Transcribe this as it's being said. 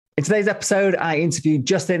In today's episode, I interviewed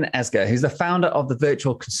Justin Esgar, who's the founder of the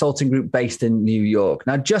virtual consulting group based in New York.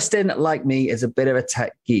 Now, Justin, like me, is a bit of a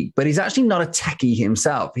tech geek, but he's actually not a techie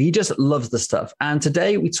himself. He just loves the stuff. And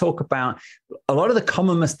today we talk about a lot of the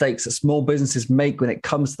common mistakes that small businesses make when it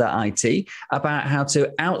comes to their IT, about how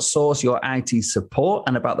to outsource your IT support,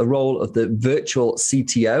 and about the role of the virtual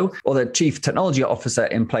CTO, or the Chief Technology Officer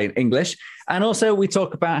in plain English. And also we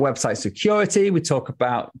talk about website security. We talk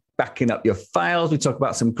about backing up your files. We talk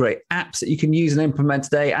about some great apps that you can use and implement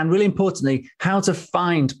today. And really importantly, how to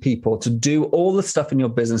find people to do all the stuff in your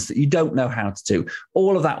business that you don't know how to do.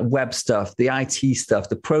 All of that web stuff, the IT stuff,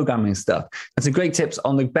 the programming stuff. And some great tips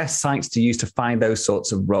on the best sites to use to find those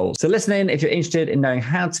sorts of roles. So listen in if you're interested in knowing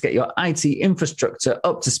how to get your IT infrastructure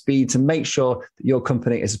up to speed to make sure that your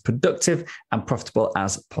company is as productive and profitable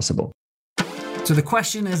as possible. So the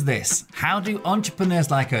question is this: how do entrepreneurs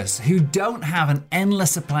like us, who don't have an endless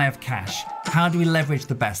supply of cash, how do we leverage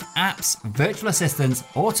the best apps, virtual assistants,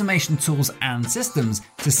 automation tools, and systems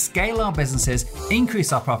to scale our businesses,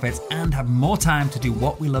 increase our profits, and have more time to do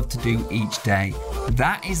what we love to do each day?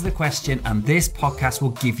 That is the question, and this podcast will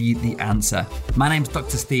give you the answer. My name's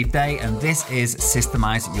Dr. Steve Day, and this is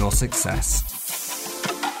Systemize Your Success.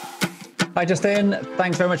 Hi, Justin.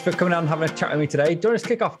 Thanks very much for coming on and having a chat with me today. Do you want to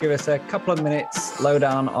kick off, give us a couple of minutes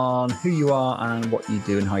lowdown on who you are and what you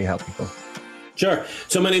do and how you help people? Sure.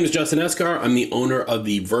 So my name is Justin Esgar. I'm the owner of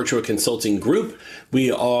the Virtual Consulting Group. We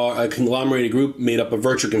are a conglomerated group made up of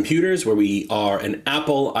Virtual Computers, where we are an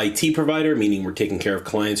Apple IT provider, meaning we're taking care of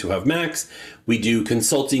clients who have Macs. We do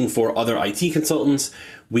consulting for other IT consultants.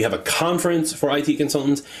 We have a conference for IT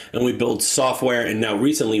consultants, and we build software. And now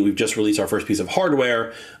recently, we've just released our first piece of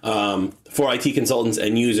hardware for IT consultants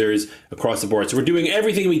and users across the board. So we're doing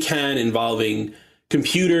everything we can involving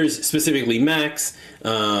computers, specifically Macs.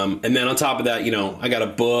 And then on top of that, I got a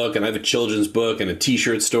book, and I have a children's book and a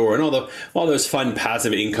t-shirt store and all those fun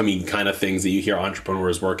passive income kind of things that you hear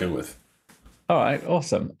entrepreneurs working with. All right.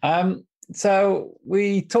 Awesome. So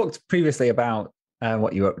we talked previously about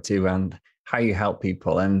what you're up to and how you help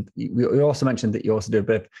people. And we also mentioned that you also do a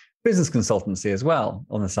bit of business consultancy as well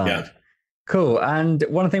on the side. Yeah. Cool. And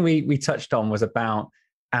one thing we touched on was about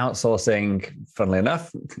outsourcing. Funnily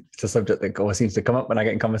enough, it's a subject that always seems to come up when I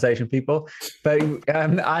get in conversation with people. But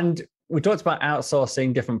and we talked about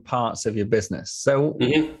outsourcing different parts of your business. So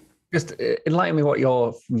just enlighten me what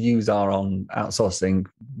your views are on outsourcing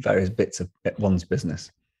various bits of one's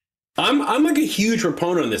business. I'm like a huge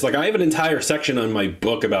proponent on this. Like, I have an entire section on my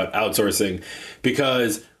book about outsourcing,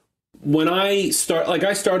 because when I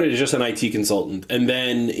started as just an IT consultant, and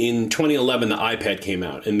then in 2011 the iPad came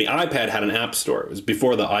out, and the iPad had an app store. It was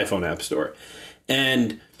before the iPhone app store,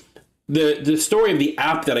 and the story of the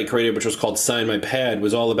app that I created, which was called Sign My Pad,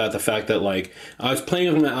 was all about the fact that I was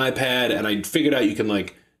playing with my iPad, and I figured out you can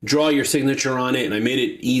draw your signature on it, and I made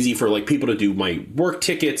it easy for people to do my work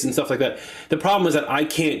tickets and stuff like that. The problem is that I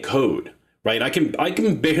can't code, right? I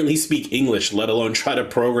can barely speak English, let alone try to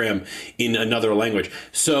program in another language.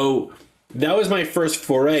 So that was my first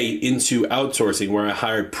foray into outsourcing, where I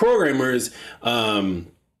hired programmers,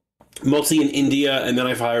 mostly in India, and then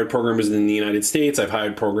I've hired programmers in the United States. I've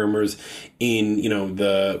hired programmers in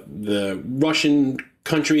the Russian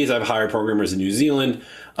countries. I've hired programmers in New Zealand.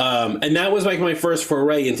 And that was my first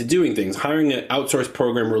foray into doing things, hiring an outsourced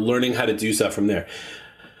programmer, learning how to do stuff from there.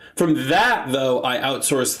 From that, though, I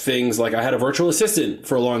outsourced things. I had a virtual assistant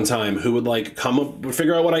for a long time who would come up,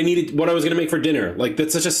 figure out what I needed, what I was going to make for dinner.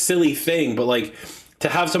 That's such a silly thing, but to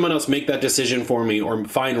have someone else make that decision for me, or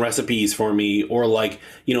find recipes for me, or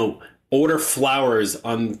order flowers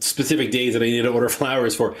on specific days that I needed to order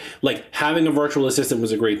flowers for. Having a virtual assistant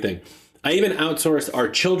was a great thing. I even outsourced our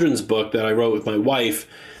children's book that I wrote with my wife,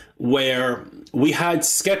 where we had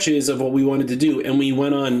sketches of what we wanted to do, and we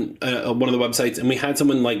went on one of the websites, and we had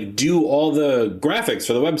someone do all the graphics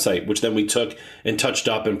for the website, which then we took and touched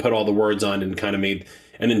up and put all the words on and kind of made,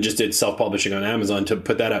 and then just did self-publishing on Amazon to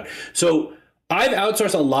put that out. So I've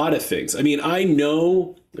outsourced a lot of things. I mean, I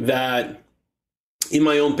know that in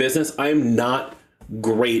my own business, I'm not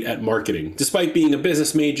great at marketing, despite being a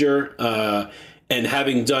business major and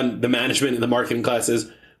having done the management and the marketing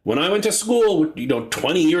classes. When I went to school,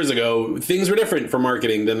 20 years ago, things were different for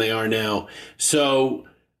marketing than they are now. So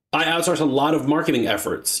I outsource a lot of marketing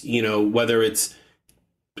efforts, whether it's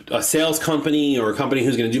a sales company or a company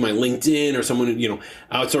who's going to do my LinkedIn, or someone,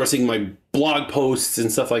 outsourcing my blog posts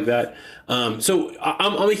and stuff like that. So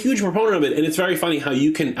I'm a huge proponent of it. And it's very funny how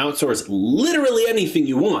you can outsource literally anything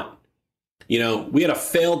you want. We had a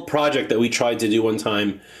failed project that we tried to do one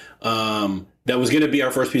time that was going to be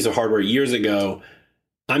our first piece of hardware years ago.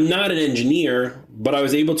 I'm not an engineer, but I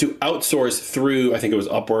was able to outsource through, I think it was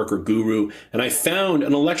Upwork or Guru. And I found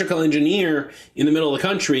an electrical engineer in the middle of the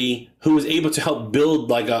country who was able to help build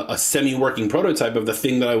like a semi-working prototype of the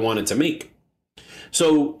thing that I wanted to make.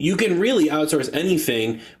 So you can really outsource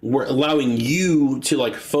anything. We're allowing you to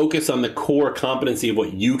like focus on the core competency of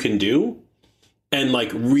what you can do and like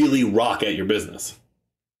really rock at your business.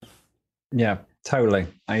 Yeah, totally.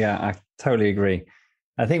 I totally agree.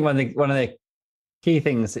 I think one of the key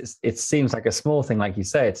things, it seems like a small thing, like you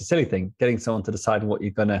say, it's a silly thing, getting someone to decide what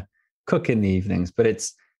you're going to cook in the evenings, but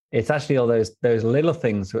it's actually all those little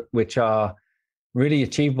things which are really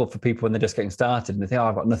achievable for people when they're just getting started, and they think, oh,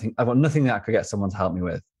 I've got nothing that I could get someone to help me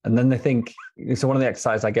with. And then they think, so one of the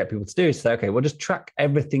exercises I get people to do is say, okay, well, just track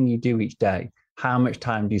everything you do each day. How much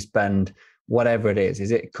time do you spend, whatever it is?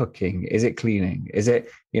 Is it cooking? Is it cleaning? Is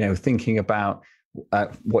it, thinking about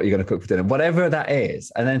what you're going to cook for dinner, whatever that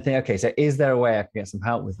is? And then think, okay, so is there a way I can get some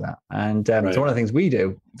help with that? And right. So one of the things we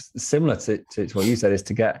do, similar to what you said, is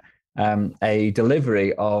to get a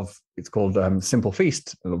delivery of, it's called Simple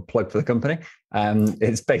Feast, a little plug for the company.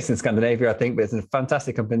 It's based in Scandinavia, I think, but it's a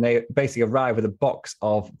fantastic company. They basically arrive with a box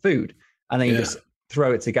of food, and then you just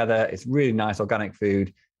throw it together. It's really nice organic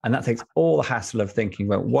food, and that takes all the hassle of thinking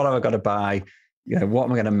about what have I got to buy, what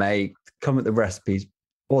am I going to make, come with the recipes,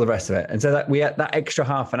 all the rest of it. And so that that extra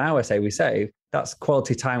half an hour, say we save, that's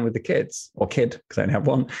quality time with the kids, or kid, because I only have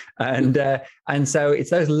one. And so it's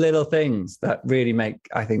those little things that really make,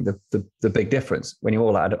 I think, the big difference when you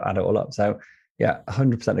all add it all up. So yeah,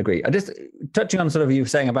 100% agree. I just touching on sort of you were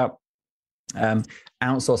saying about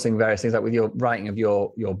outsourcing various things, like with your writing of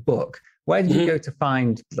your book. Where did you go to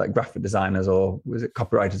find like graphic designers, or was it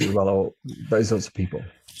copywriters as well, or those sorts of people?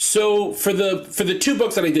 So for the two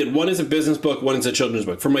books that I did, one is a business book, one is a children's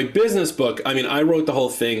book. For my business book, I mean, I wrote the whole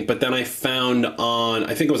thing, but then I found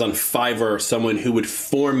I think it was on Fiverr, someone who would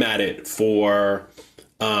format it for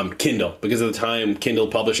Kindle, because at the time Kindle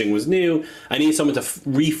publishing was new. I needed someone to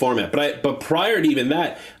reformat. But prior to even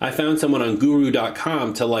that, I found someone on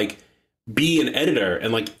Guru.com to like be an editor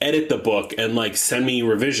and like edit the book and like send me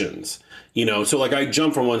revisions. So like I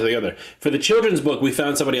jumped from one to the other. For the children's book, we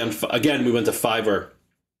found somebody again, we went to Fiverr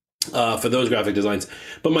for those graphic designs.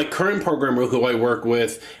 But my current programmer who I work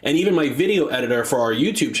with, and even my video editor for our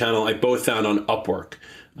YouTube channel, I both found on Upwork.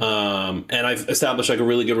 And I've established like a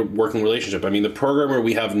really good working relationship. I mean, the programmer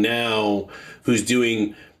we have now who's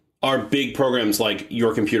doing our big programs like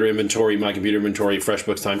Your Computer Inventory, My Computer Inventory,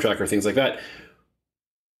 FreshBooks Time Tracker, things like that.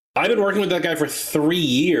 I've been working with that guy for 3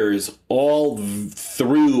 years, all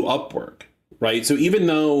through Upwork, right? So even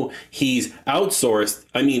though he's outsourced,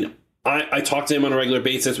 I mean, I talk to him on a regular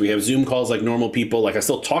basis. We have Zoom calls like normal people. Like I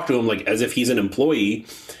still talk to him like as if he's an employee,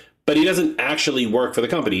 but he doesn't actually work for the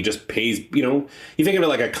company. He just pays, you think of it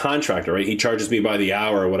like a contractor, right? He charges me by the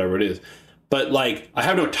hour or whatever it is. But like, I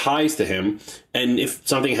have no ties to him. And if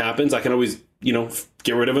something happens, I can always,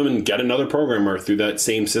 get rid of him and get another programmer through that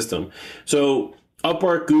same system. So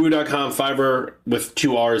Upwork, Guru.com, Fiverr with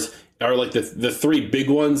 2 R's are like the three big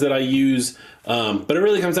ones that I use. But it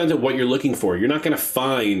really comes down to what you're looking for. You're not going to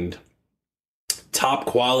find top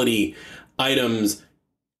quality items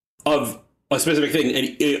of a specific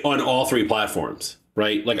thing on all three platforms,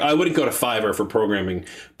 right? Like I wouldn't go to Fiverr for programming.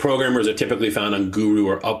 Programmers are typically found on Guru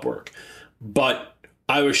or Upwork. But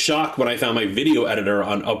I was shocked when I found my video editor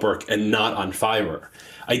on Upwork and not on Fiverr.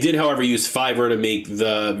 I did, however, use Fiverr to make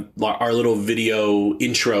our little video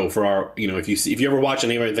intro for our, if you ever watch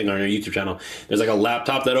anything on our YouTube channel, there's like a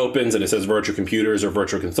laptop that opens and it says virtual computers or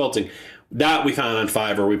virtual consulting. That we found on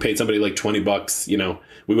Fiverr. We paid somebody like $20,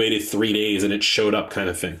 we waited 3 days and it showed up kind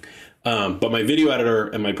of thing. But my video editor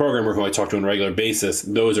and my programmer who I talk to on a regular basis,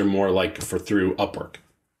 those are more like through Upwork.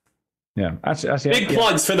 Yeah, actually, big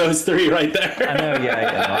plugs for those three right there. I know,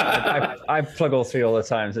 yeah. I plug all three all the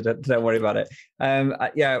time, so don't worry about it.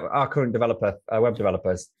 Our current developer, web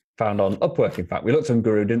developers, found on Upwork. In fact, we looked on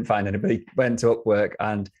Guru, didn't find anybody, went to Upwork,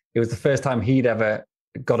 and it was the first time he'd ever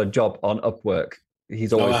got a job on Upwork.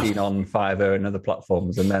 He's always been on Fiverr and other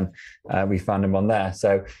platforms, and then we found him on there.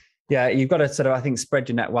 So yeah, you've got to sort of, I think, spread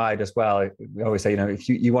your net wide as well. We always say, if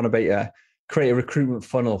you want to create a recruitment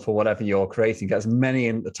funnel for whatever you're creating, get as many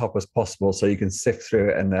in at the top as possible so you can sift through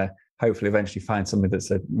it and hopefully eventually find something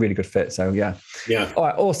that's a really good fit. So yeah. All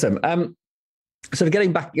right, awesome. Sort of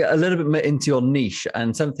getting back a little bit into your niche,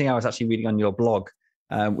 and something I was actually reading on your blog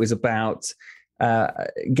was about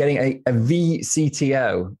getting a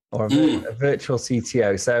VCTO, or a virtual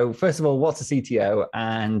CTO. So first of all, what's a CTO,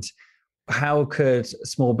 and how could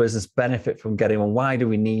small business benefit from getting one? Why do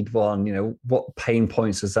we need one? What pain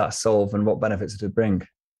points does that solve, and what benefits does it bring?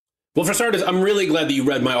 Well, for starters, I'm really glad that you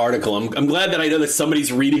read my article. I'm glad that I know that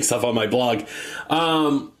somebody's reading stuff on my blog.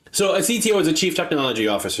 So a CTO is a chief technology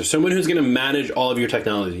officer, someone who's going to manage all of your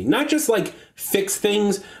technology, not just like fix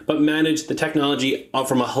things, but manage the technology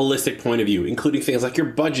from a holistic point of view, including things like your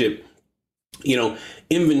budget,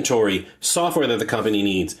 inventory, software that the company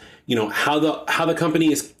needs, how the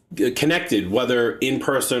company is connected, whether in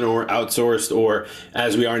person or outsourced, or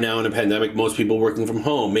as we are now in a pandemic, most people working from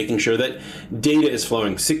home, making sure that data is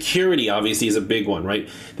flowing. Security obviously is a big one, right?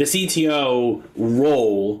 The CTO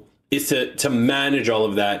role is to manage all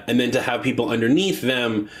of that, and then to have people underneath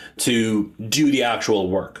them to do the actual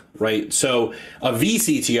work, right? So a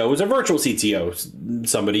vCTO is a virtual CTO,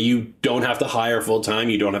 somebody you don't have to hire full time,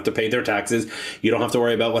 you don't have to pay their taxes, you don't have to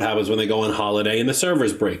worry about what happens when they go on holiday and the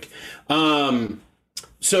servers break.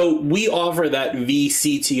 So we offer that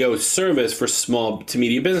vCTO service for small to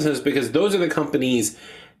medium businesses because those are the companies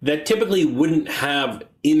that typically wouldn't have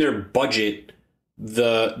in their budget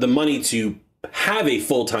the money to have a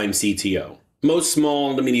full-time CTO. Most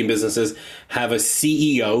small to medium businesses have a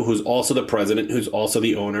CEO who's also the president, who's also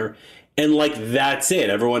the owner, and like that's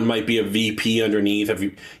it. Everyone might be a VP underneath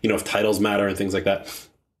if titles matter and things like that.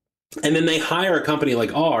 And then they hire a company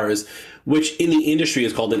like ours, which in the industry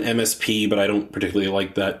is called an MSP, but I don't particularly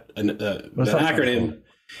like that acronym.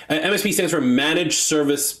 MSP stands for Managed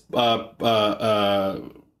Service.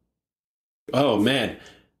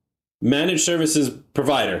 Managed Services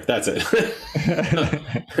Provider. That's it.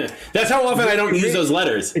 That's how often I don't use those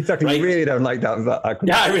letters. Exactly. Right? Really don't like that.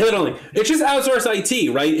 Yeah, I really don't like. It's just outsource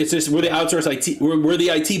IT, right? It's just we're the outsource IT. We're the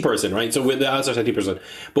IT person, right? So we're the outsource IT person.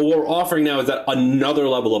 But what we're offering now is that another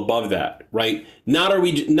level above that, right? Not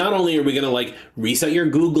only are we going to like reset your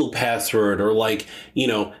Google password or like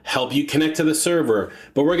help you connect to the server,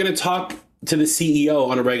 but we're going to talk to the CEO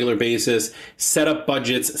on a regular basis, set up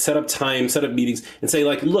budgets, set up time, set up meetings, and say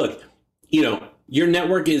like, look, your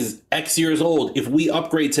network is X years old. If we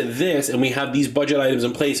upgrade to this and we have these budget items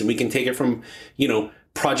in place and we can take it from,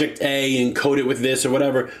 project A and code it with this or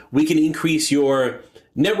whatever, we can increase your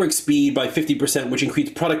network speed by 50%, which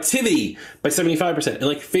increases productivity by 75%. And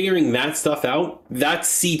like figuring that stuff out, that's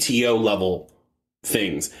CTO level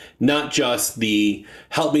things, not just the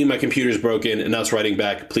help me, my computer's broken, and us writing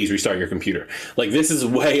back, please restart your computer. Like this is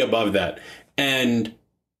way above that. And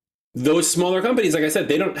those smaller companies, like I said,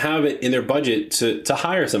 they don't have it in their budget to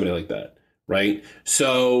hire somebody like that, right?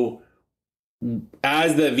 So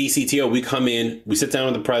as the vCTO, we come in, we sit down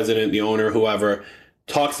with the president, the owner, whoever,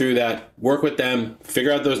 talk through that, work with them,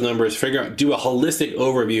 figure out those numbers, do a holistic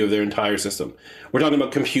overview of their entire system. We're talking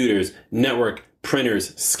about computers, network,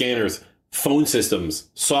 printers, scanners, phone systems,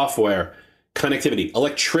 software, connectivity,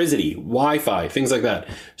 electricity, Wi-Fi, things like that.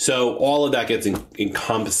 So all of that gets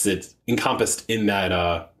encompassed in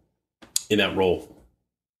that role.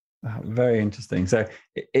 Very interesting. So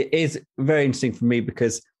it is very interesting for me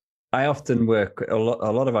because I often work, a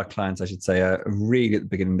lot of our clients, I should say, are really at the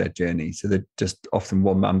beginning of their journey. So they're just often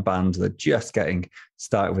one-man bands. They're just getting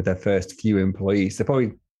started with their first few employees.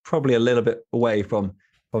 They're probably a little bit away from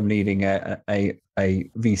needing a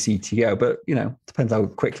vCTO, but depends how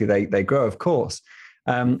quickly they grow, of course.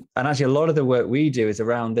 And actually, a lot of the work we do is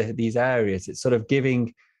around these areas. It's sort of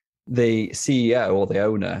giving the CEO or the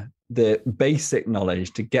owner the basic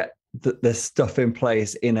knowledge to get the stuff in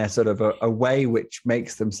place in a sort of a way which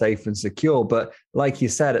makes them safe and secure. But like you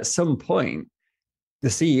said, at some point, the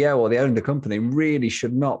CEO or the owner of the company really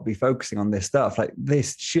should not be focusing on this stuff. Like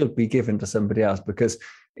this should be given to somebody else, because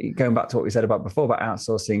going back to what we said about before about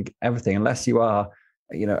outsourcing everything, unless you are,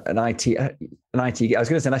 an IT geek. I was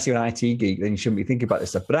going to say, unless you're an IT geek, then you shouldn't be thinking about this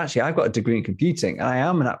stuff. But actually, I've got a degree in computing and I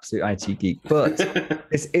am an absolute IT geek, but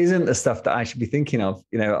this isn't the stuff that I should be thinking of,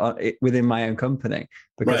 within my own company,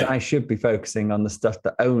 because right. I should be focusing on the stuff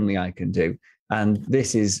that only I can do. And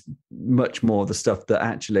this is much more the stuff that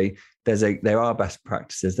actually there are best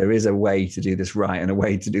practices. There is a way to do this right and a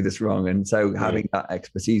way to do this wrong. And so having that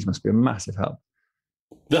expertise must be a massive help.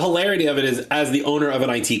 The hilarity of it is, as the owner of an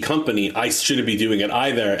IT company, I shouldn't be doing it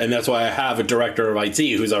either. And that's why I have a director of IT,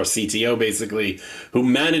 who's our CTO, basically, who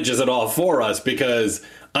manages it all for us, because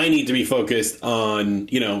I need to be focused on,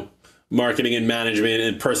 marketing and management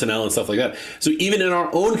and personnel and stuff like that. So even in our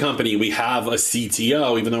own company, we have a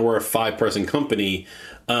CTO, even though we're a 5-person company.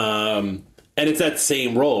 And it's that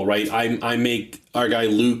same role, right? I make our guy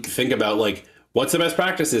Luke think about what's the best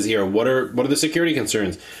practices here? What are the security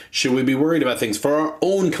concerns? Should we be worried about things for our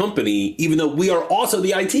own company, even though we are also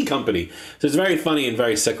the IT company? So it's very funny and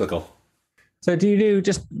very cyclical. So do you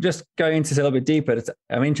just going into this a little bit deeper?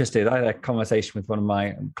 I'm interested. I had a conversation with one of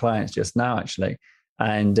my clients just now, actually,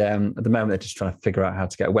 And at the moment, they're just trying to figure out how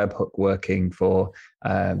to get a webhook working for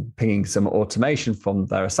pinging some automation from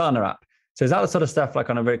their Asana app. So is that the sort of stuff like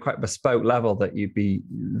on a very quite bespoke level that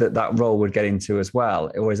that role would get into as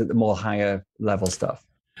well? Or is it the more higher level stuff?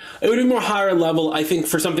 It would be more higher level. I think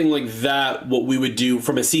for something like that, what we would do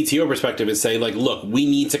from a CTO perspective is say, like, look, we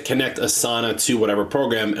need to connect Asana to whatever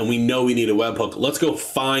program, and we know we need a webhook. Let's go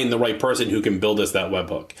find the right person who can build us that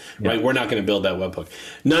webhook, right? Yeah. We're not going to build that webhook.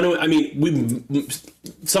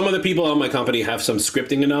 Some of the people on my company have some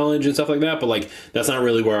scripting knowledge and stuff like that, but like that's not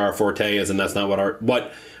really where our forte is, and that's not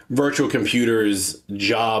what Virtual Computer's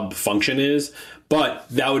job function is. But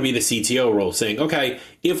that would be the CTO role, saying, okay,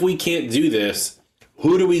 if we can't do this,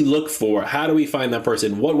 who do we look for? How do we find that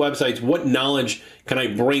person? What websites, what knowledge can I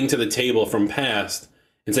bring to the table from past?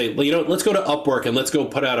 And say, well, let's go to Upwork and let's go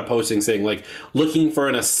put out a posting saying, like, looking for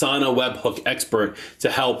an Asana webhook expert to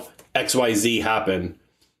help XYZ happen,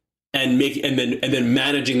 and then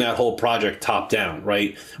managing that whole project top down,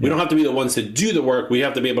 right? Yeah. We don't have to be the ones to do the work. We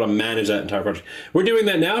have to be able to manage that entire project. We're doing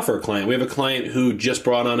that now for a client. We have a client who just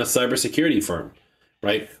brought on a cybersecurity firm.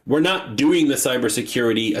 Right? We're not doing the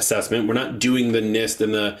cybersecurity assessment. We're not doing the NIST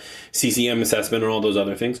and the CCM assessment and all those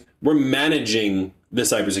other things. We're managing the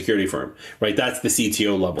cybersecurity firm, right? That's the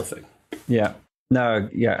CTO level thing. Yeah. No,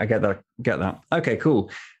 yeah, I get that. Okay, cool.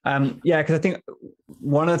 Yeah, because I think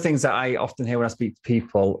one of the things that I often hear when I speak to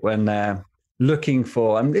people when they're looking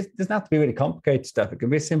for, and this doesn't have to be really complicated stuff. It can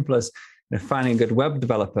be as simple as finding a good web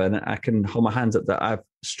developer. And I can hold my hands up that I've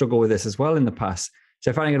struggled with this as well in the past.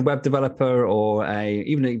 So finding a web developer or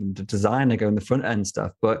even a designer going the front end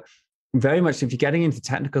stuff, but very much if you're getting into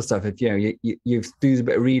technical stuff, if you do a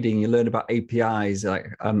bit of reading, you learn about APIs, like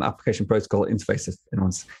application protocol interface, if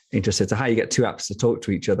anyone's interested, so how you get two apps to talk to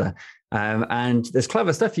each other. And there's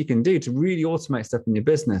clever stuff you can do to really automate stuff in your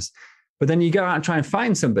business. But then you go out and try and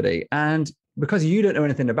find somebody, and because you don't know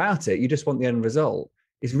anything about it, you just want the end result.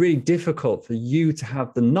 It's really difficult for you to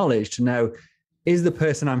have the knowledge to know, is the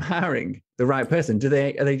person I'm hiring the right person? Are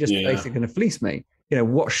they just basically going to fleece me?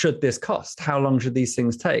 What should this cost? How long should these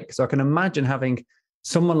things take? So I can imagine having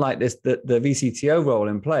someone like this, the VCTO role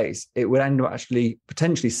in place, it would end up actually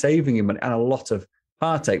potentially saving you money and a lot of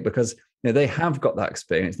heartache, because they have got that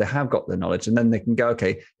experience, they have got the knowledge, and then they can go,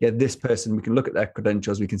 okay, yeah, this person, we can look at their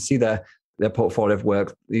credentials, we can see their portfolio of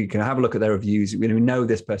work, you can have a look at their reviews, we know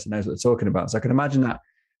this person knows what they're talking about. So I can imagine that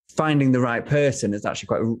finding the right person is actually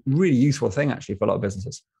quite a really useful thing actually for a lot of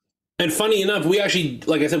businesses. And funny enough, we actually,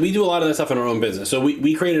 like I said, we do a lot of that stuff in our own business. So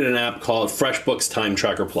we created an app called FreshBooks Time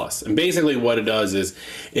Tracker Plus. And basically what it does is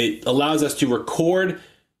it allows us to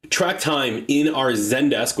track time in our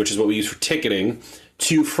Zendesk, which is what we use for ticketing,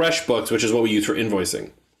 to FreshBooks, which is what we use for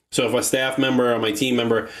invoicing. So if a staff member or my team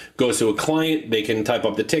member goes to a client, they can type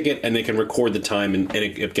up the ticket and they can record the time, and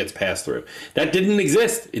it gets passed through. That didn't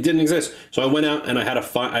exist. It didn't exist. So I went out and I had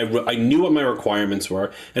I knew what my requirements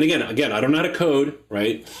were. And again, I don't know how to code,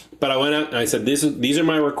 right? But I went out and I said, these are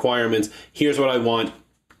my requirements. Here's what I want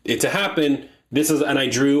it to happen. And I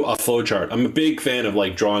drew a flow chart. I'm a big fan of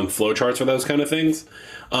like drawing flow charts for those kind of things.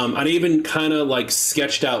 I even kind of like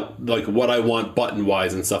sketched out like what I want button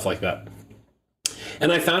wise and stuff like that.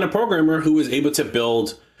 And I found a programmer who was able to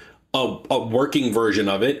build a working version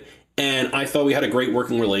of it. And I thought we had a great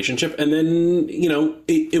working relationship. And then,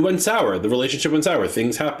 it went sour. The relationship went sour.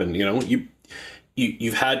 Things happen.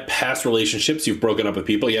 You've had past relationships. You've broken up with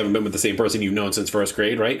people. You haven't been with the same person you've known since first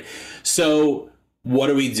grade, right? So what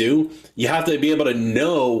do? You have to be able to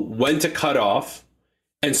know when to cut off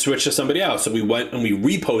and switch to somebody else. So we went and we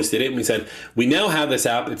reposted it and we said, we now have this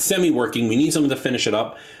app. It's semi-working. We need someone to finish it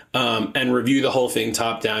up and review the whole thing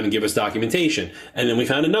top down and give us documentation. And then we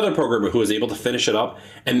found another programmer who was able to finish it up,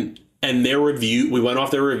 and their review, we went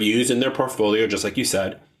off their reviews and their portfolio, just like you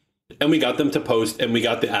said, and we got them to post, and we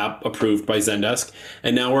got the app approved by Zendesk.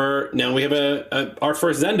 And now we have our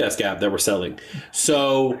first Zendesk app that we're selling.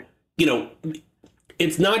 So,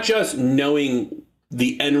 it's not just knowing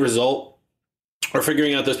the end result or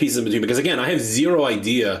figuring out those pieces in between, because again, I have zero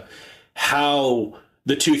idea how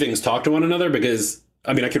the two things talk to one another, because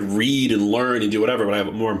I could read and learn and do whatever, but I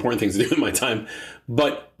have more important things to do in my time.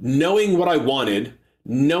 But knowing what I wanted,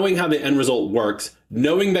 knowing how the end result works,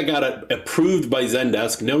 knowing that got approved by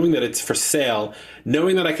Zendesk, knowing that it's for sale,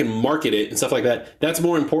 knowing that I can market it and stuff like that, that's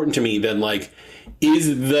more important to me than like, is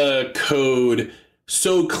the code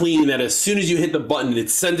so clean that as soon as you hit the button,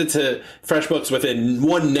 it's sent it to FreshBooks within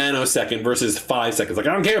 1 nanosecond versus 5 seconds. Like,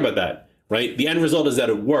 I don't care about that, right? The end result is that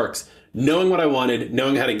it works. Knowing what I wanted,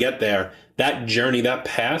 knowing how to get there, that journey, that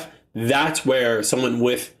path, that's where someone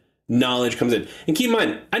with knowledge comes in. And keep in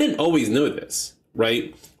mind, I didn't always know this,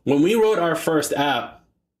 right? When we wrote our first app,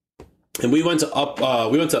 and we went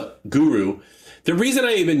to Guru. The reason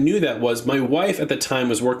I even knew that was my wife at the time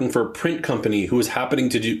was working for a print company who was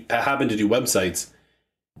happened to do websites,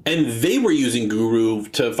 and they were using Guru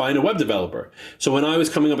to find a web developer. So when I was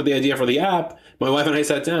coming up with the idea for the app, my wife and I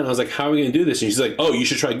sat down. I was like, "How are we going to do this?" And she's like, "Oh, you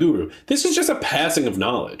should try Guru." This is just a passing of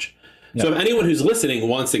knowledge. Yeah. So if anyone who's listening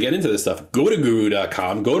wants to get into this stuff, go to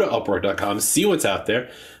guru.com, go to upwork.com, see what's out there,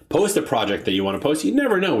 post a project that you want to post. You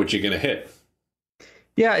never know what you're going to hit.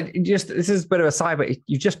 Yeah, this is a bit of a side, but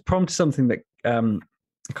you just prompted something that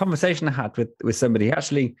a conversation I had with somebody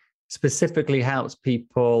actually specifically helps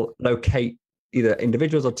people locate either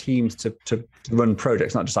individuals or teams to run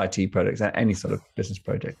projects, not just IT projects, any sort of business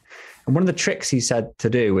project. And one of the tricks he said to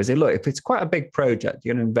do is, look, if it's quite a big project,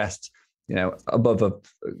 you're going to invest, above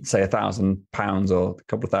say £1,000 or a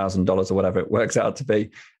couple of $1,000 or whatever it works out to be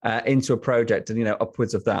into a project, and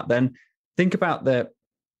upwards of that, then think about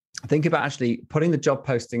actually putting the job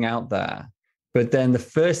posting out there. But then the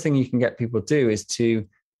first thing you can get people to do is to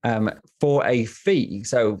for a fee,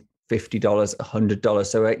 so $50, $100,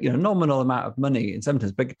 so a nominal amount of money, and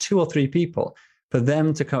sometimes big 2 or 3 people, for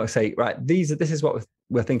them to kind of say, right, this is what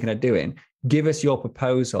we're thinking of doing. Give us your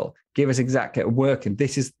proposal. Give us exactly work, and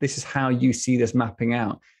this is how you see this mapping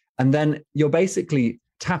out. And then you're basically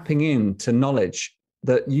tapping into knowledge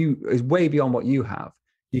that is way beyond what you have.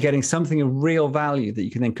 You're getting something of real value that you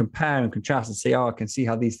can then compare and contrast and say, I can see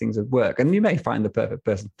how these things would work. And you may find the perfect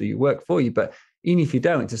person to do your work for you, but even if you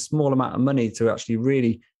don't, it's a small amount of money to actually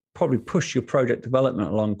really probably push your project development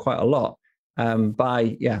along quite a lot. And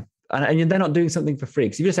they're not doing something for free.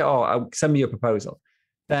 Because if you just say, send me your proposal,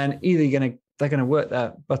 then either they're going to work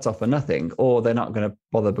their butts off for nothing, or they're not going to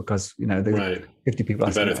bother because, there's 50 people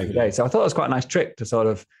asking every day. So I thought it was quite a nice trick to sort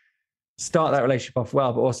of start that relationship off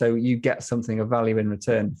well, but also you get something of value in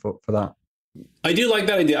return for that. I do like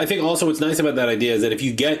that idea. I think also what's nice about that idea is that if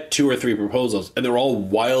you get 2 or 3 proposals and they're all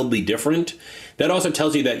wildly different, that also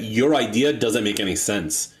tells you that your idea doesn't make any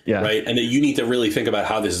sense, right? And that you need to really think about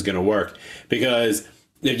how this is going to work, because,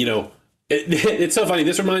 it's so funny.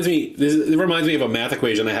 It reminds me of a math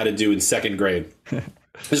equation I had to do in 2nd grade.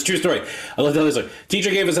 It's a true story. I love to tell this story.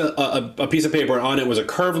 Teacher gave us a piece of paper. On it was a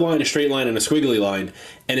curved line, a straight line, and a squiggly line.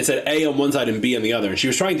 And it said A on one side and B on the other. And she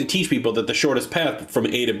was trying to teach people that the shortest path from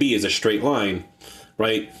A to B is a straight line,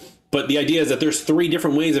 right? But the idea is that there's 3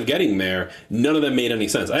 different ways of getting there. None of them made any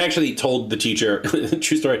sense. I actually told the teacher,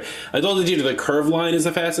 true story, I told the teacher the curved line is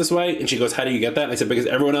the fastest way. And she goes, how do you get that? And I said, because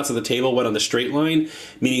everyone else at the table went on the straight line,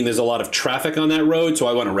 meaning there's a lot of traffic on that road. So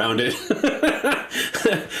I went around it.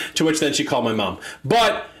 To which then she called my mom.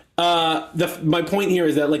 But my point here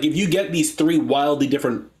is that, like, if you get these 3 wildly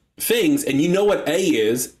different things, and you know what A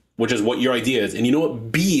is, which is what your idea is, and you know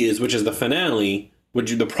what B is, which is the finale,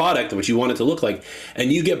 the product, which you want it to look like,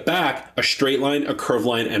 and you get back a straight line, a curved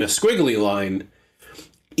line, and a squiggly line,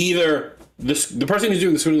 either the person who's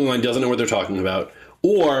doing the squiggly line doesn't know what they're talking about,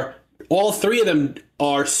 or all 3 of them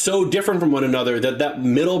are so different from one another that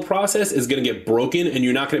middle process is going to get broken, and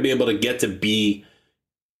you're not going to be able to get to B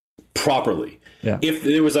properly. Yeah. If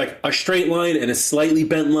there was like a straight line and a slightly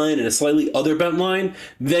bent line and a slightly other bent line,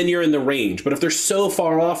 then you're in the range. But if they're so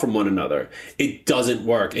far off from one another, it doesn't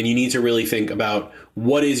work. And you need to really think about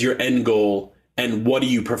what is your end goal, and what are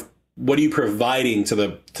you providing to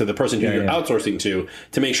the person who you're outsourcing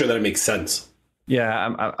to make sure that it makes sense.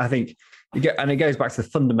 Yeah, I think and it goes back to the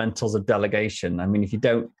fundamentals of delegation. I mean, if you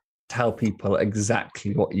don't tell people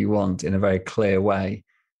exactly what you want in a very clear way,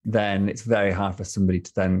 then it's very hard for somebody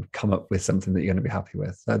to then come up with something that you're going to be happy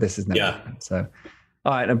with. So this is never happened. So,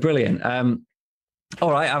 all right, brilliant. All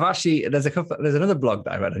right, there's another blog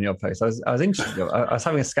that I read on your post. I was interested. I was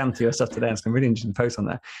having a scan through your stuff today, and some really interesting posts on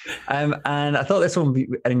there. And I thought this one would be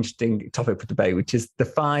an interesting topic for debate, which is the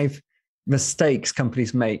 5 mistakes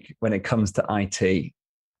companies make when it comes to IT.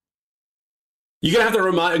 You're going to have to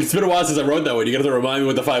remind, it's been a while since I wrote that one. You're going to have to remind me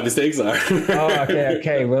what the 5 mistakes are.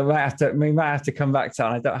 Okay. Well, we might have to come back to it.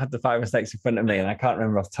 I don't have the 5 mistakes in front of me, and I can't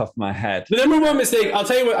remember off the top of my head. The number 1 mistake, I'll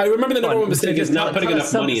tell you what, I remember the number 1 mistake is not putting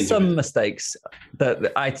enough money into it. Some mistakes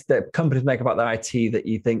that companies make about their IT that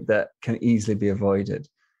you think that can easily be avoided.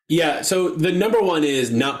 Yeah, so the number 1 is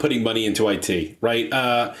not putting money into IT, right?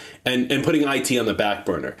 And putting IT on the back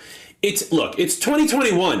burner. It's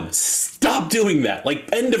 2021. Stop doing that. Like,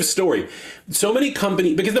 end of story. So many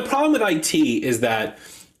companies, because the problem with IT is that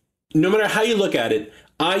no matter how you look at it,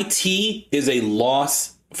 IT is a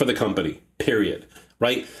loss for the company, period,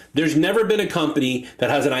 right? There's never been a company that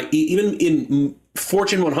has an IT, even in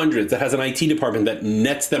Fortune 100s, that has an IT department that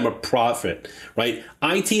nets them a profit, right?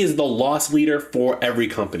 IT is the loss leader for every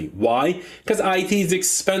company. Why? Because IT is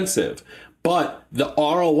expensive, but the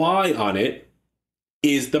ROI on it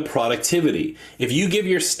is the productivity. If you give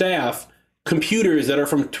your staff computers that are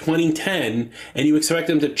from 2010 and you expect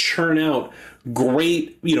them to churn out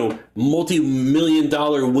great, multi-million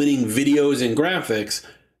dollar winning videos and graphics,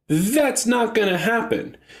 that's not going to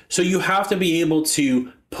happen. So you have to be able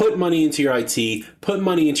to put money into your IT, put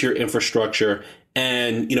money into your infrastructure,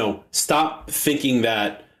 and, stop thinking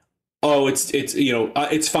that, oh,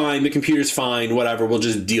 it's fine, the computer's fine, whatever, we'll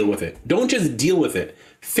just deal with it. Don't just deal with it.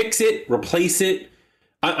 Fix it, replace it.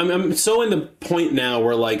 I'm so in the point now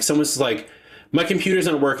where like someone's like, my computer's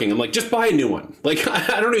not working. I'm like, just buy a new one. Like,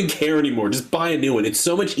 I don't even care anymore. Just buy a new one. It's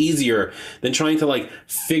so much easier than trying to like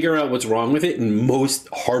figure out what's wrong with it. In most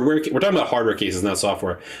hardware, we're talking about hardware cases, not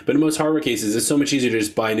software, but in most hardware cases, it's so much easier to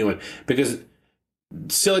just buy a new one because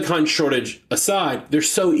silicon shortage aside, they're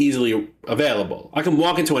so easily available. I can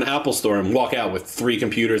walk into an Apple store and walk out with 3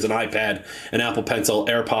 computers, an iPad, an Apple Pencil,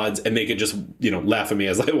 AirPods, and they could just, laugh at me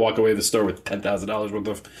as I walk away the store with $10,000 worth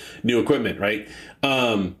of new equipment, right?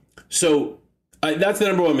 So that's the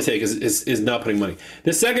number one mistake is not putting money.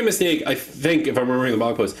 The second mistake, I think, if I'm remembering the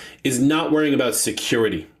blog post, is not worrying about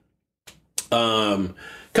security.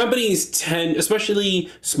 Companies tend, especially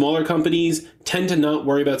smaller companies, tend to not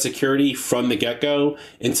worry about security from the get-go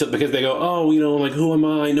because they go, oh, like, who am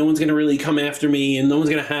I? No one's going to really come after me and no one's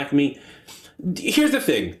going to hack me. Here's the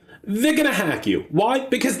thing. They're going to hack you. Why?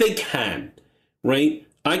 Because they can, right?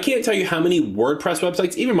 I can't tell you how many WordPress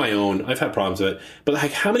websites, even my own, I've had problems with it, but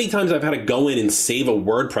like how many times I've had to go in and save a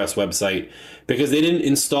WordPress website because they didn't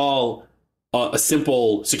install a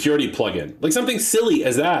simple security plugin. Like something silly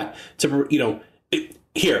as that to,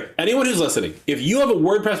 here, anyone who's listening, if you have a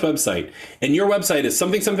WordPress website and your website is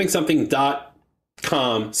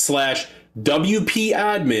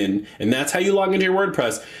something.com/WP-admin, and that's how you log into your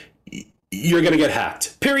WordPress, you're going to get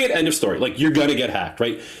hacked. Period. End of story. Like you're going to get hacked,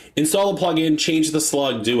 right? Install a plugin, change the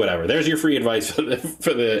slug, do whatever. There's your free advice for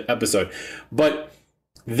the episode. But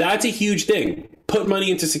that's a huge thing. Put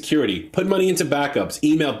money into security. Put money into backups,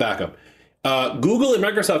 email backup. Google and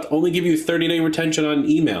Microsoft only give you 30-day retention on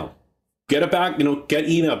email. Get it back, get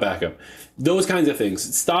email backup. Those kinds of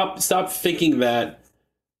things. Stop thinking that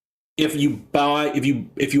if you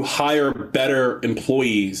hire better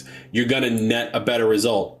employees, you're going to net a better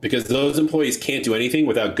result because those employees can't do anything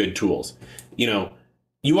without good tools. You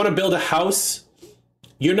want to build a house,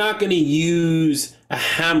 you're not going to use a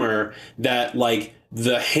hammer that like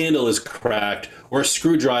the handle is cracked or a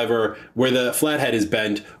screwdriver where the flathead is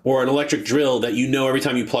bent or an electric drill that every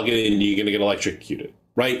time you plug it in, you're going to get electrocuted.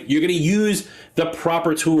 Right? You're going to use the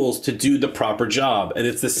proper tools to do the proper job. And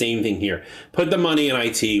it's the same thing here. Put the money in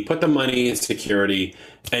IT, put the money in security,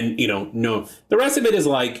 and, no. The rest of it is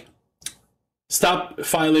like, stop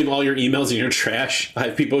filing all your emails in your trash. I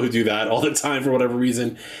have people who do that all the time for whatever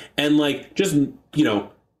reason. And like, just,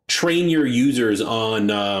 train your users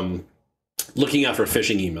on looking out for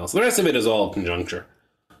phishing emails. The rest of it is all conjuncture.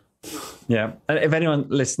 Yeah. If anyone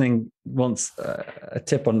listening wants a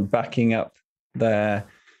tip on backing up their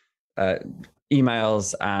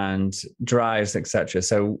emails and drives, etc.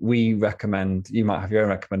 So we recommend, you might have your own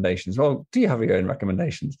recommendations. Well, do you have your own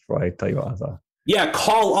recommendations before I tell you what ours are? Yeah,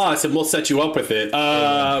 call us and we'll set you up with it.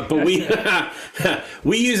 But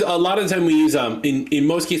we use, a lot of the time we use, in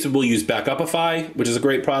most cases, we'll use Backupify, which is a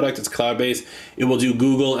great product. It's cloud-based. It will do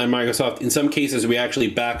Google and Microsoft. In some cases, we actually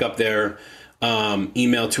back up their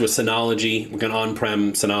email to a Synology, like an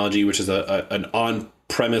on-prem Synology, which is an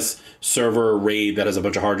on-premise server RAID that has a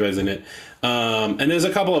bunch of hard drives in it. And there's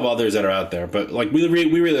a couple of others that are out there, but like we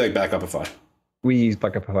really like Backupify. We use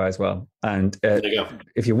Backupify as well. And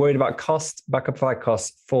if you're worried about cost, Backupify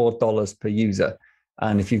costs $4 per user.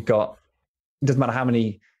 And if you've got, it doesn't matter how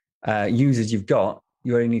many users you've got,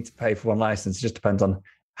 you only need to pay for one license. It just depends on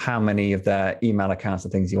how many of their email accounts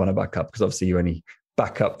and things you want to back up, because obviously you only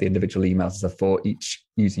back up the individual emails for each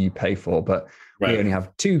user you pay for. But we only have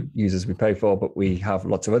 2 users we pay for, but we have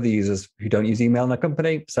lots of other users who don't use email in their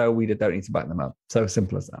company, so we don't need to back them up. So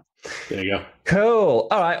simple as that. There you go. Cool.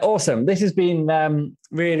 All right. Awesome. This has been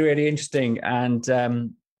really, really interesting and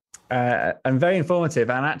very informative.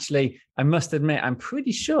 And actually, I must admit, I'm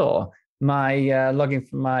pretty sure my login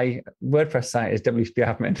for my WordPress site is WP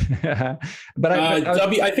Admin. But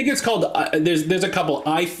I think it's called. There's a couple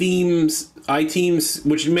iThemes,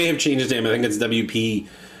 which may have changed its name. I think it's WP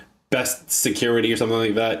Best Security or something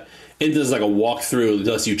like that. It does like a walkthrough. It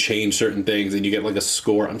lets you change certain things, and you get like a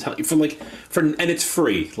score. I'm telling you, and it's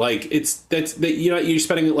free. Like you're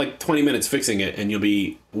spending like 20 minutes fixing it, and you'll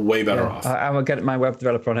be way better off. I will get my web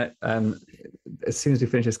developer on it as soon as we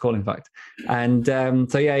finish this call, in fact. And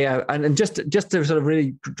so and just to sort of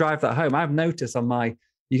really drive that home, I've noticed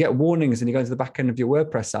you get warnings and you go into the back end of your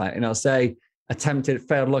WordPress site, and it'll say attempted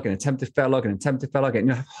failed login, attempted failed login, attempted failed login.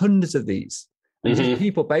 You have hundreds of these. And just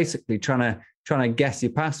people basically trying to guess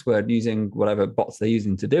your password using whatever bots they're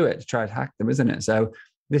using to do it, to try to hack them, isn't it? So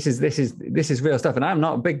this is real stuff. And I'm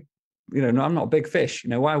not a big, I'm not a big fish.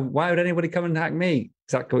 Why would anybody come and hack me?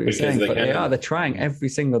 Exactly what you're saying. But they're trying every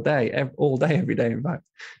single day, all day, every day, in fact.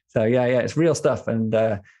 So yeah, it's real stuff. And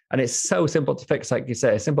it's so simple to fix, like you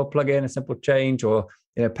say, a simple plugin, a simple change, or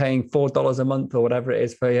paying $4 a month or whatever it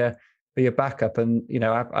is for your backup. And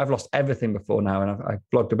I've lost everything before now, and I've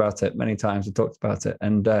blogged about it many times and talked about it,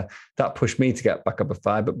 and that pushed me to get back up at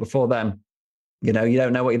 5. But before then, you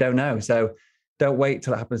don't know what you don't know. So don't wait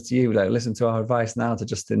till it happens to you. Listen to our advice now, to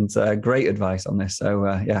Justin's great advice on this. So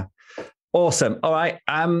yeah, awesome. All right,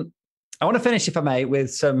 I want to finish, if I may,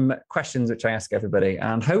 with some questions which I ask everybody,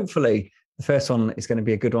 and hopefully the first one is going to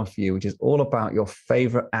be a good one for you, which is all about your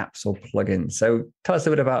favorite apps or plugins. So tell us a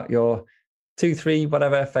bit about your 2, 3,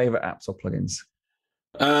 whatever favorite apps or plugins.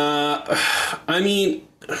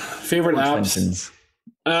 Favorite apps.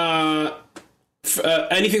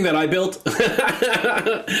 Anything that I built.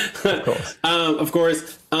 Of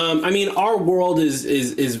course. Our world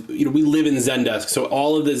is we live in Zendesk, so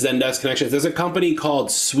all of the Zendesk connections. There's a company called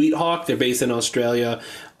SweetHawk. They're based in Australia.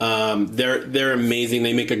 They're amazing.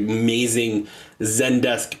 They make amazing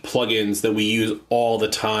Zendesk plugins that we use all the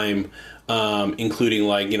time. Including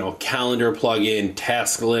calendar plugin,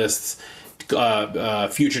 task lists,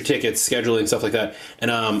 future tickets, scheduling, stuff like that. And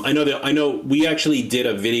I know we actually did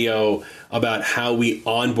a video about how we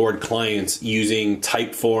onboard clients using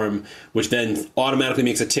Typeform, which then automatically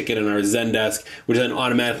makes a ticket in our Zendesk, which then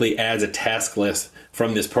automatically adds a task list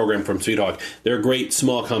from this program from SweetHawk. They're a great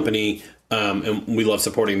small company, and we love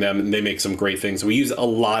supporting them, and they make some great things. So we use a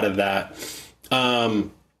lot of that.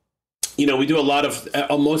 We do a lot of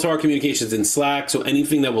most of our communications in Slack, so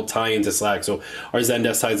anything that will tie into Slack. So our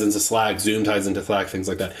Zendesk ties into Slack, Zoom ties into Slack, things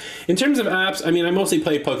like that. In terms of apps, I mostly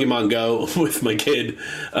play Pokemon Go with my kid,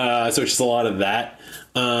 so it's just a lot of that.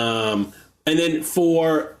 And then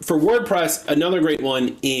for WordPress, another great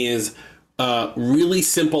one is Really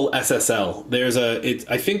Simple SSL.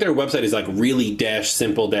 I think their website is like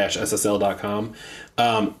really-simple-ssl.com.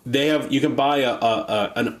 You can buy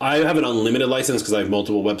I have an unlimited license because I have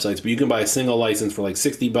multiple websites, but you can buy a single license for like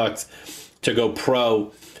 $60 to go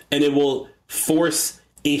pro, and it will force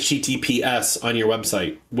HTTPS on your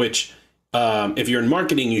website, which if you're in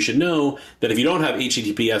marketing, you should know that if you don't have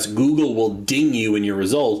HTTPS, Google will ding you in your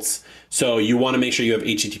results. So you want to make sure you have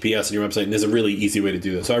HTTPS on your website, and there's a really easy way to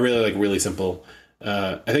do this. So I really like Really Simple.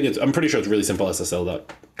 I'm pretty sure it's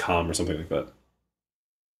reallysimplessl.com or something like that.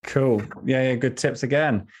 Cool. Yeah, good tips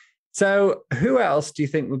again. So who else do you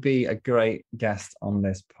think would be a great guest on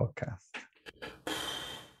this podcast?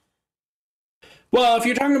 Well, if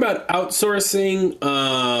you're talking about outsourcing,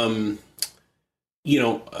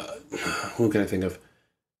 who can I think of?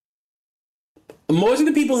 Most of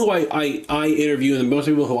the people who I interview and most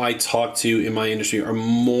people who I talk to in my industry are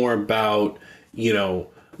more about,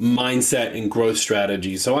 mindset and growth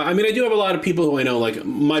strategy. So, I do have a lot of people who I know, like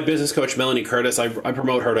my business coach, Melanie Curtis. I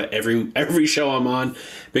promote her to every show I'm on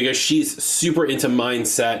because she's super into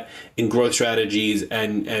mindset and growth strategies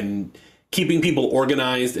and keeping people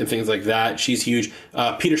organized and things like that. She's huge.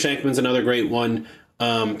 Peter Shankman's another great one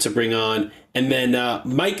to bring on. And then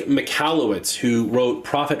Mike Michalowicz, who wrote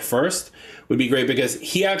Profit First, would be great because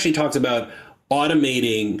he actually talks about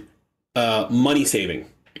automating money saving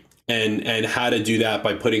and how to do that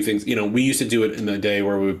by putting things, we used to do it in the day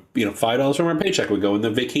where we, $5 from our paycheck would go in the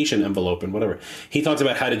vacation envelope and whatever. He talks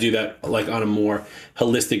about how to do that like on a more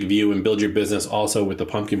holistic view and build your business also with the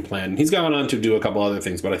pumpkin plan. And he's gone on to do a couple other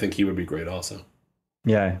things, but I think he would be great also.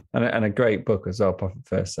 Yeah. And a great book as well, Profit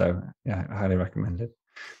First. So yeah, I highly recommend it.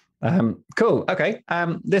 Cool. Okay.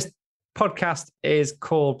 This podcast is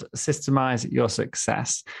called Systemize Your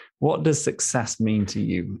Success. What does success mean to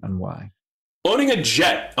you and why? Owning a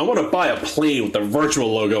jet. I want to buy a plane with the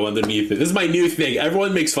virtual logo underneath it. This is my new thing.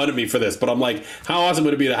 Everyone makes fun of me for this, but I'm like, how awesome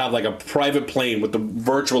would it be to have like a private plane with the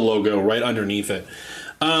virtual logo right underneath it?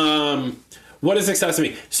 What is success to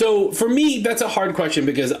me? So for me, that's a hard question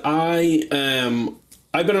because I've been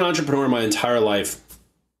an entrepreneur my entire life,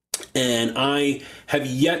 and I have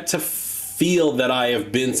yet to feel that I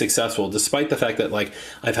have been successful, despite the fact that like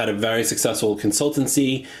I've had a very successful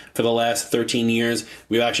consultancy for the last 13 years.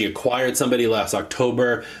 We've actually acquired somebody last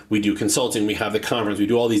October. We do consulting. We have the conference. We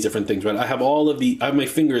do all these different things. But I have my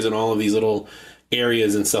fingers in all of these little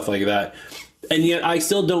areas and stuff like that. And yet I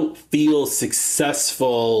still don't feel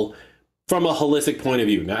successful from a holistic point of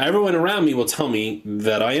view. Now, everyone around me will tell me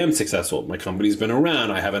that I am successful. My company's been around.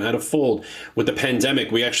 I haven't had a fold. With the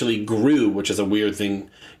pandemic, we actually grew, which is a weird thing,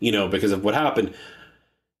 because of what happened.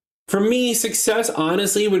 For me, success,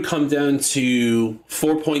 honestly, would come down to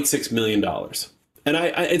 $4.6 million. And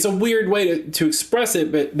it's a weird way to express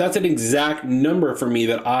it, but that's an exact number for me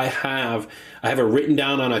that I have. I have it written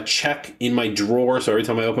down on a check in my drawer. So every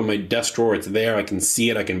time I open my desk drawer, it's there. I can see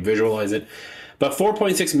it. I can visualize it. But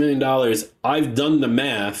 $4.6 million, I've done the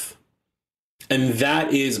math, and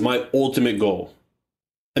that is my ultimate goal.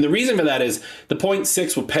 And the reason for that is the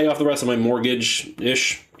 0.6 will pay off the rest of my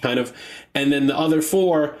mortgage-ish, kind of. And then the other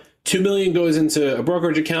 2 million goes into a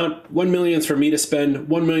brokerage account, 1 million is for me to spend,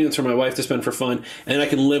 1 million is for my wife to spend for fun, and I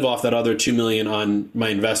can live off that other 2 million on my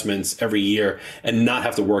investments every year and not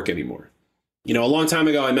have to work anymore. A long time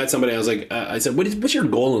ago, I met somebody, I said, what's your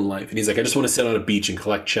goal in life? And he's like, I just want to sit on a beach and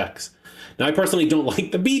collect checks. Now, I personally don't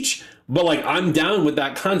like the beach, but I'm down with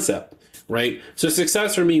that concept, right? So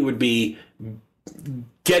success for me would be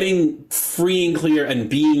getting free and clear and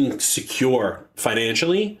being secure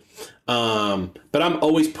financially. But I'm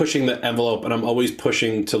always pushing the envelope, and I'm always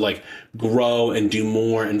pushing to grow and do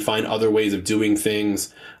more and find other ways of doing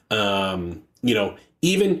things.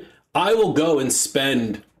 Even I will go and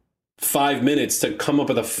spend 5 minutes to come up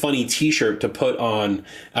with a funny t-shirt to put on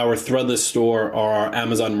our Threadless store or our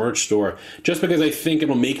Amazon merch store, just because I think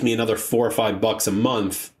it'll make me another $4 or $5 a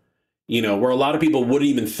month, where a lot of people wouldn't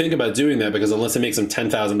even think about doing that, because unless it makes them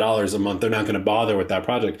 $10,000 a month, they're not going to bother with that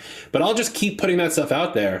project. But I'll just keep putting that stuff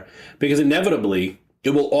out there, because inevitably it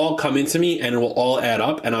will all come into me and it will all add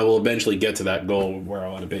up, and I will eventually get to that goal where I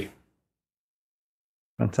want to be.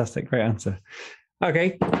 Fantastic. Great answer.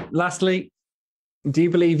 Okay. Lastly, do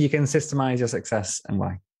you believe you can systemize your success, and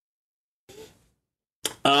why?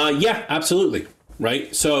 Yeah, absolutely.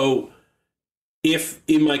 Right. So if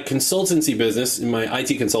in my consultancy business, in my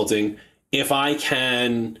IT consulting, if I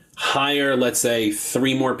can hire, let's say,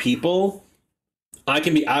 3 more people, I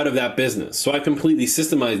can be out of that business. So I've completely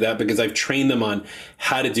systemized that, because I've trained them on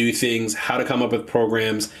how to do things, how to come up with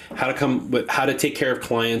programs, how to take care of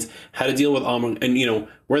clients, how to deal with and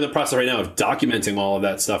we're in the process right now of documenting all of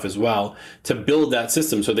that stuff as well, to build that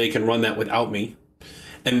system so they can run that without me.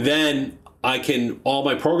 And then all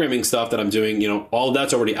my programming stuff that I'm doing, all of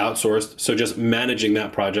that's already outsourced. So just managing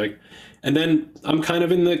that project. And then I'm kind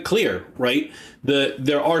of in the clear, right?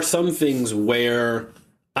 There are some things where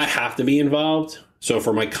I have to be involved. So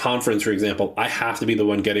for my conference, for example, I have to be the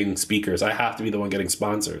one getting speakers. I have to be the one getting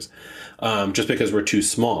sponsors, just because we're too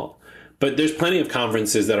small. But there's plenty of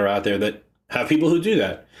conferences that are out there that have people who do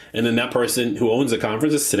that. And then that person who owns the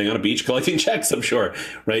conference is sitting on a beach collecting checks, I'm sure,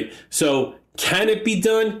 right? So can it be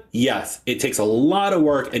done? Yes. It takes a lot of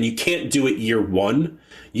work, and you can't do it year one.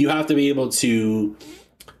 You have to be able to,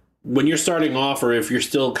 when you're starting off, or if you're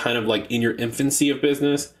still kind of in your infancy of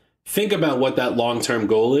business, think about what that long-term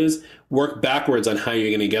goal is, work backwards on how you're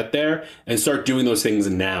going to get there, and start doing those things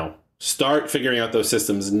now. Start figuring out those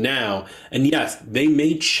systems now. And yes, they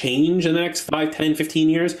may change in the next 5, 10, 15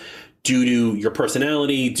 years due to your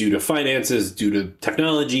personality, due to finances, due to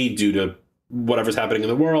technology, due to whatever's happening in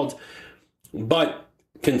the world. But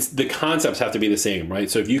the concepts have to be the same, right?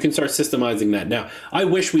 So if you can start systemizing that now, I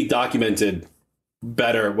wish we documented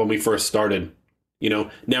better when we first started. Now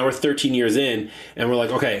we're 13 years in, and we're like,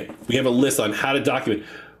 okay, we have a list on how to document.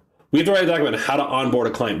 We have to write a document on how to onboard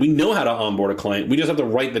a client. We know how to onboard a client. We just have to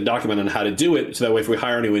write the document on how to do it, so that way if we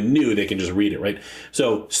hire anyone new, they can just read it, right?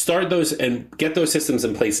 So start those and get those systems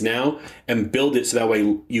in place now, and build it so that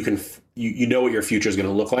way you can you know what your future is going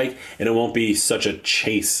to look like, and it won't be such a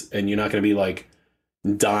chase, and you're not going to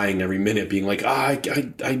be dying every minute being like,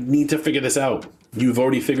 I need to figure this out. You've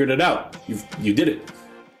already figured it out. You did it.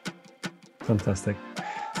 Fantastic.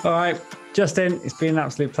 All right, Justin, it's been an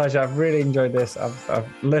absolute pleasure. I've really enjoyed this.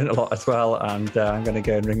 I've learned a lot as well, and I'm going to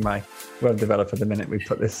go and ring my web developer the minute we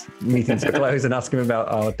put this meeting to a close and ask him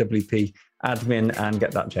about our WP admin and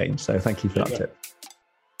get that changed. So thank you for that tip.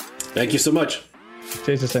 Thank you so much.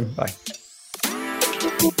 Cheers, Justin. Bye.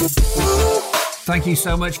 Thank you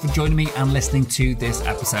so much for joining me and listening to this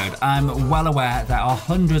episode. I'm well aware there are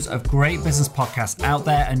hundreds of great business podcasts out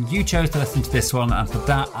there, and you chose to listen to this one, and for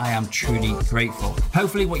that I am truly grateful.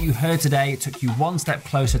 Hopefully what you heard today took you one step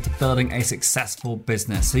closer to building a successful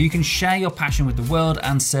business, so you can share your passion with the world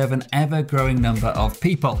and serve an ever-growing number of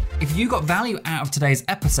people. If you got value out of today's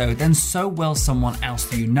episode, then so will someone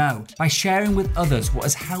else you know. By sharing with others what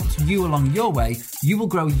has helped you along your way, you will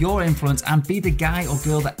grow your influence and be the guy or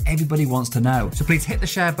girl that everybody wants to know. So please hit the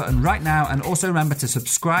share button right now, and also remember to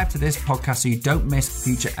subscribe to this podcast so you don't miss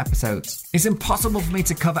future episodes. It's impossible for me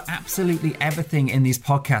to cover absolutely everything in these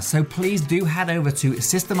podcasts, so please do head over to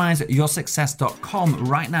systemizeyoursuccess.com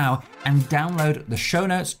right now and download the show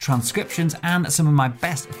notes, transcriptions, and some of my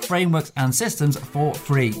best frameworks and systems for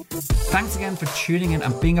free. Thanks again for tuning in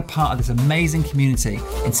and being a part of this amazing community.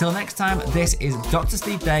 Until next time, this is Dr.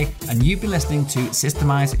 Steve Day, and you've been listening to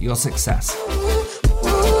Systemize Your Success.